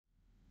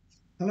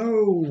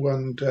Hello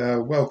and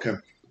welcome.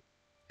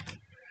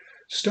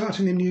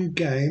 Starting a new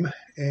game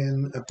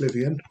in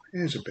Oblivion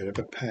is a bit of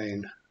a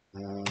pain.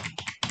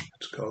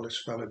 Let's call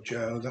this fella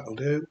Joe, that'll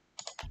do.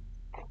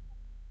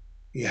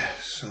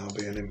 Yes, I'll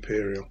be an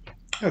Imperial.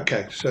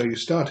 Okay, so you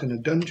start in a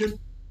dungeon.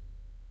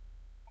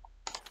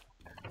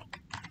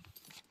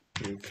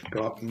 You've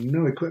got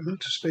no equipment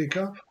to speak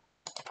of.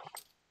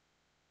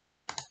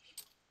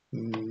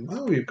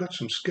 Oh, you've got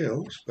some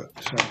skills,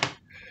 but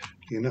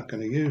you're not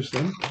going to use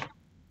them.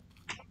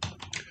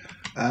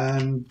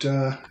 And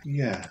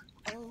yeah,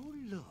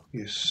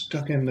 you're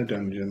stuck in the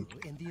dungeon.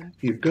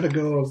 You've got to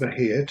go over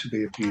here to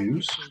be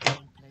abused.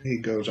 He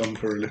goes on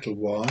for a little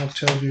while,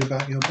 tells you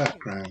about your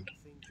background.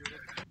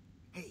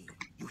 Hey,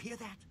 you hear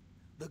that?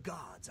 The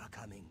guards are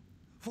coming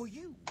for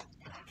you.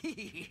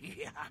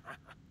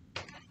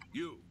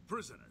 You,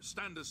 prisoner,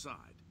 stand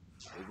aside.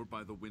 Over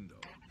by the window.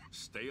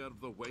 Stay out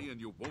of the way and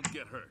you won't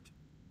get hurt.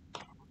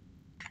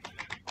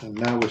 And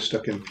now we're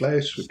stuck in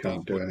place, we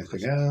can't do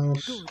anything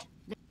else.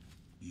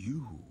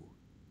 You.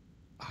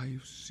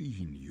 I've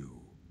seen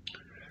you.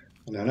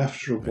 And then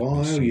after a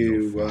while,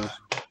 a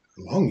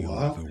long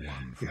while,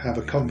 you have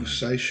a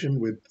conversation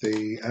with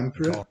the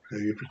Emperor, who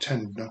you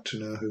pretend not to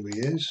know who he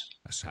is.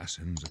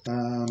 Assassins.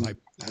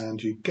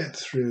 And you get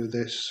through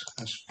this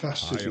as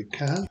fast as you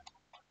can.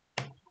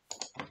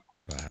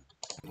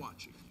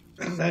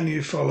 And then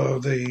you follow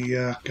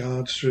the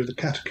guards through the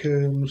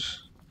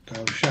catacombs.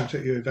 They'll shout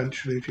at you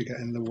eventually if you get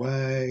in the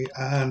way,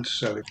 and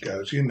so it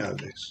goes. You know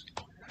this.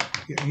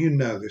 You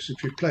know this.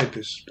 If you've played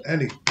this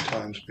any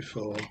times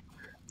before,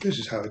 this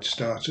is how it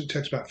starts. It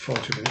takes about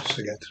 40 minutes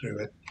to get through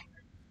it.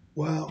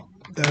 Well,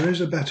 there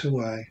is a better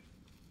way.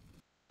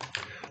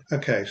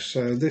 Okay,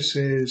 so this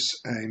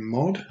is a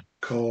mod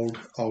called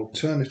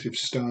Alternative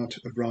Start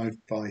Arrived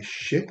by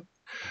Ship.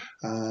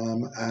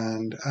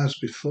 And as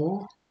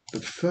before,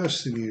 the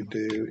first thing you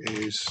do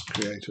is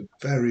create a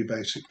very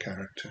basic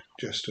character,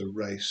 just a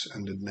race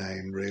and a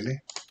name, really.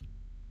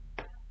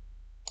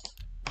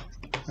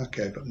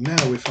 Okay, but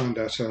now we find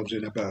ourselves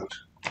in a boat.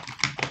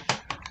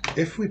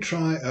 If we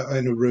try,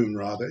 in a room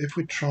rather, if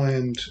we try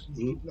and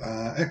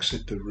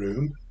exit the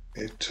room,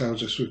 it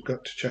tells us we've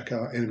got to check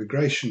our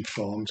immigration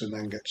forms and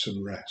then get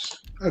some rest.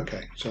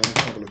 Okay, so let's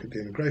have a look at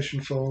the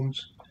immigration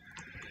forms.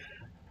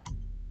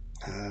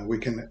 We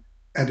can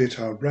edit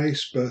our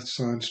race, birth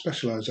sign,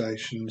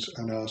 specializations,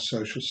 and our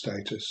social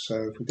status.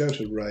 So if we go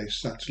to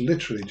race, that's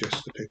literally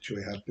just the picture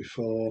we had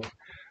before.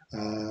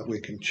 We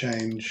can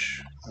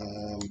change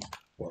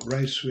what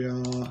race we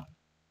are.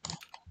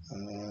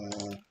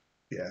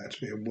 Yeah, let's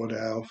be a wood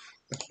elf.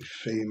 Let's be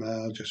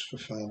female, just for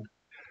fun.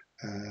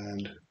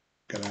 And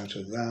get out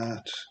of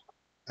that.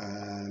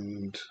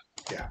 And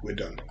yeah, we're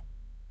done.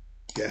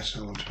 Yes,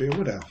 I want to be a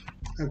wood elf.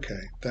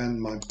 Okay, then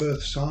my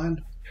birth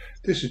sign.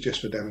 This is just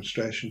for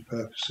demonstration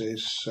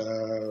purposes,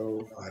 so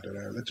I don't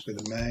know, let's be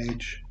the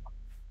mage.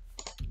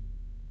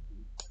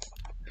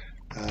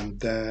 And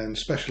then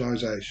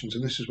specializations,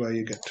 and this is where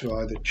you get to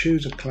either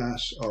choose a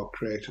class or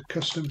create a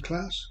custom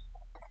class.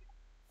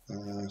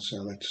 So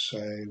let's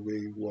say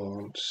we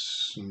want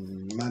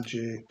some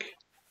magic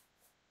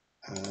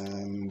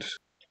and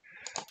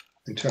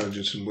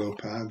intelligence and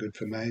willpower, good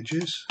for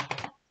mages.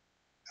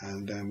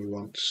 And then we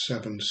want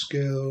 7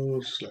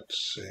 skills,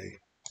 let's see.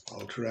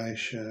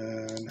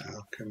 Alteration,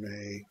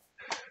 alchemy.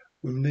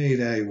 We'll need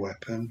a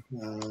weapon.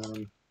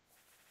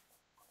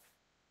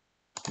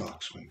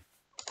 Marksman.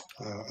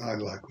 I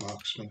like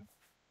marksman.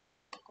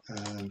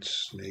 And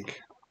sneak.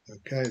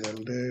 Okay,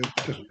 that'll do.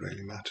 Doesn't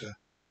really matter.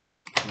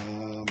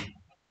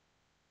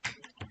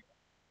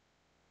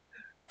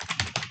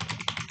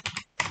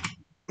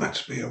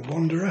 Let's be a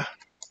wanderer.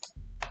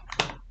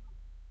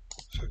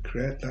 So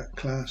create that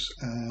class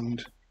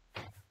and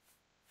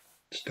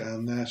it's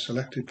down there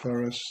selected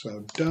for us,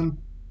 so done.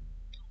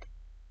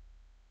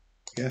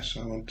 Yes,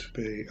 I want to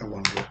be a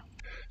wanderer.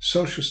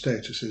 Social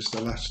status is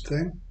the last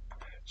thing.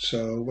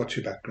 So what's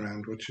your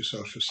background? What's your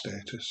social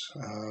status?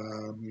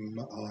 I'm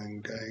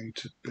going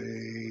to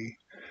be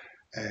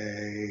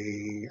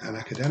an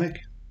academic,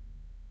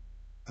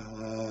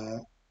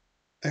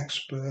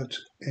 expert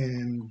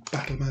in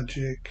battle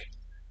magic,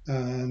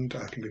 and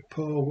I can be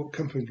poor,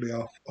 comfortably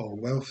off, or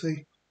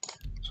wealthy.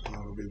 So I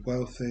will be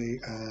wealthy,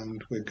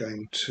 and we're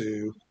going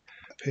to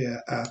appear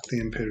at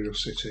the Imperial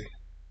City.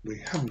 We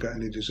haven't got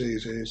any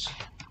diseases,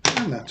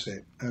 and that's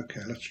it.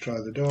 Okay, let's try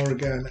the door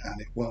again,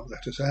 and it won't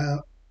let us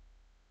out.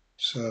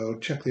 So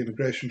check the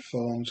immigration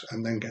forms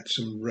and then get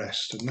some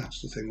rest, and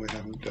that's the thing we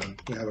haven't done.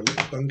 We have a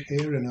little bunk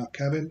here in our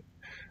cabin,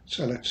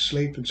 so let's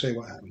sleep and see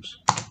what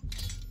happens.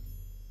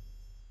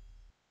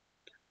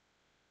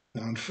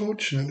 Now,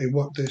 unfortunately,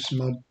 what this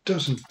mod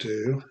doesn't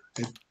do,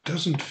 it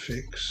doesn't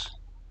fix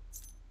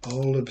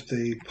all of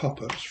the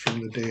pop-ups from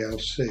the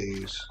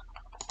DLCs.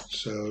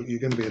 So you're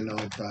going to be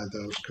annoyed by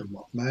those come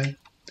what may.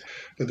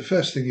 But the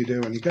first thing you do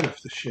when you get off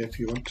the ship,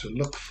 you want to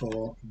look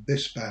for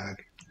this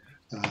bag.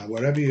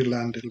 Wherever you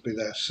land, it'll be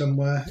there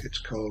somewhere. It's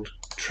called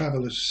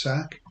Traveller's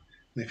Sack.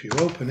 And if you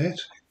open it,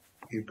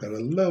 you've got a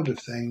load of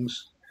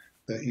things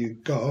that you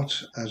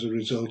got as a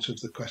result of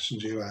the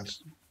questions you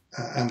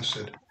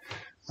answered.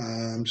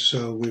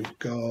 So we've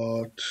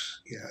got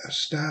a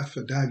staff,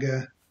 a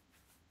dagger,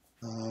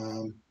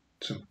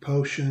 some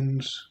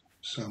potions,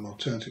 some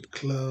alternative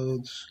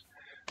clothes,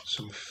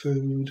 some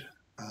food,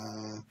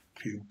 a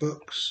few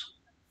books,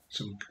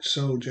 some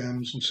soul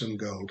gems and some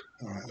gold.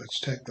 Alright, let's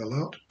take the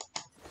lot.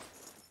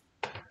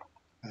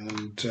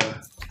 And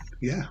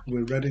yeah,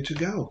 we're ready to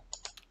go.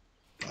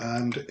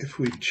 And if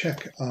we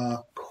check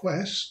our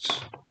quests,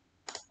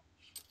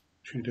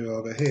 which we do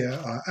over here,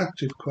 our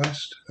active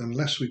quest,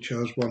 unless we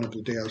chose one of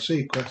the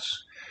DLC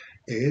quests,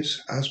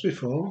 is, as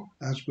before,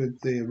 as with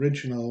the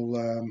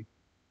original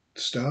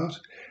start,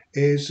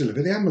 is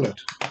deliver the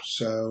amulet.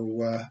 So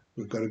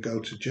we've got to go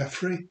to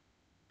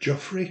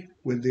Joffrey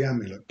with the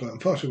amulet, but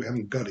unfortunately we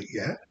haven't got it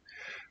yet.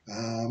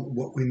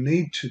 What we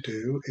need to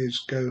do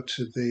is go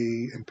to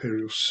the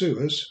Imperial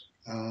sewers,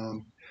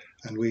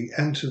 and we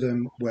enter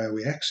them where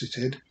we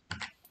exited,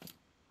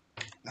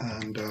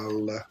 and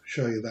I'll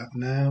show you that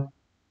now.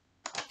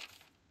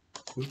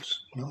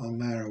 Oops, not on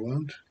there, I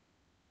won't.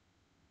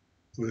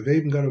 We've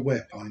even got a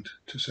waypoint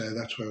to say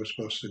that's where we're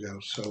supposed to go,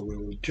 so we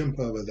will jump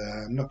over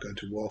there. I'm not going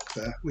to walk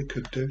there, we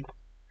could do,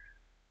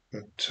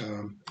 but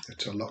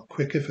it's a lot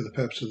quicker for the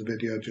purpose of the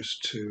video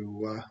just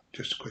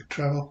quick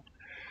travel.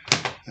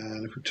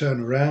 And if we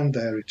turn around,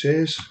 there it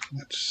is.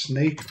 Let's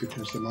sneak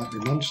because there might be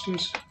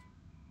monsters.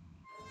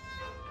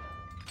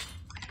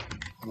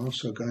 I'm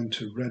also going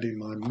to ready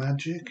my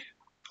magic.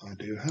 I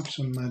do have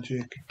some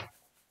magic.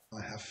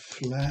 I have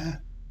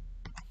flare,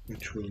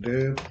 which will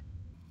do.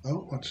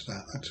 Oh, what's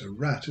that? That's a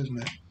rat,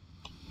 isn't it?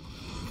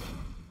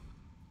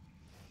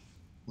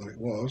 Well, it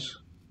was.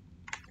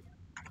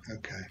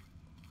 Okay.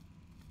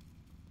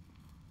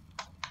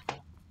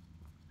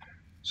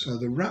 So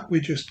the rat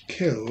we just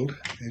killed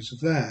is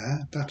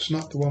there. That's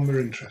not the one we're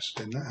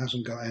interested in. That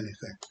hasn't got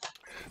anything.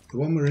 The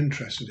one we're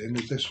interested in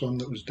is this one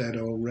that was dead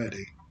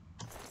already.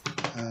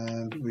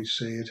 And we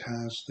see it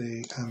has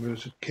the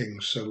Amulet of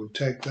Kings. So we'll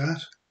take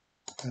that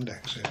and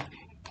exit.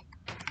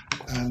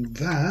 And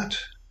that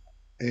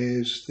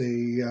is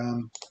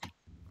the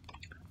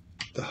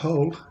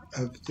whole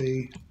of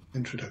the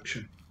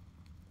introduction.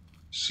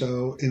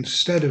 So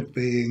instead of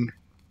being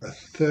a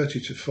 30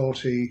 to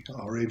 40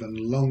 or even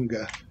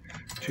longer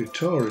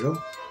tutorial,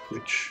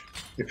 which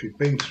if you've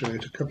been through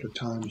it a couple of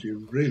times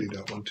you really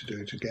don't want to do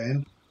it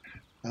again,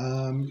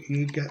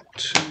 you get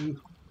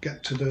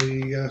to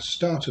the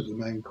start of the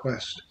main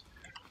quest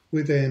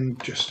within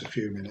just a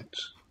few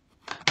minutes.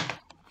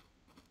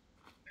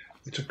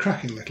 It's a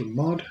cracking little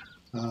mod,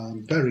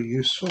 very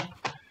useful.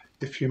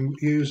 If you're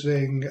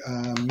using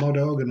mod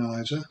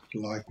organizer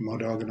like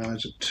Mod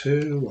Organizer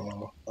 2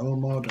 or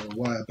OMod or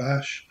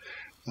Wirebash,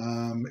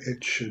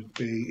 it should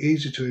be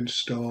easy to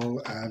install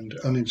and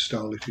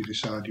uninstall if you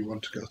decide you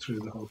want to go through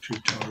the whole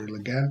tutorial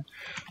again.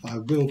 I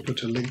will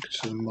put a link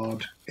to the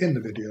mod in the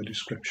video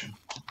description.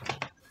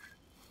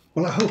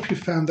 Well, I hope you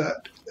found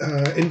that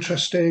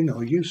interesting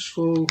or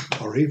useful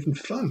or even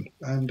fun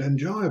and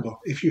enjoyable.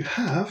 If you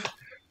have,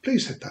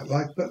 please hit that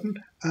like button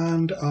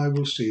and I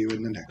will see you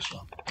in the next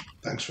one.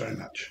 Thanks very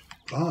much.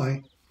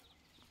 Bye.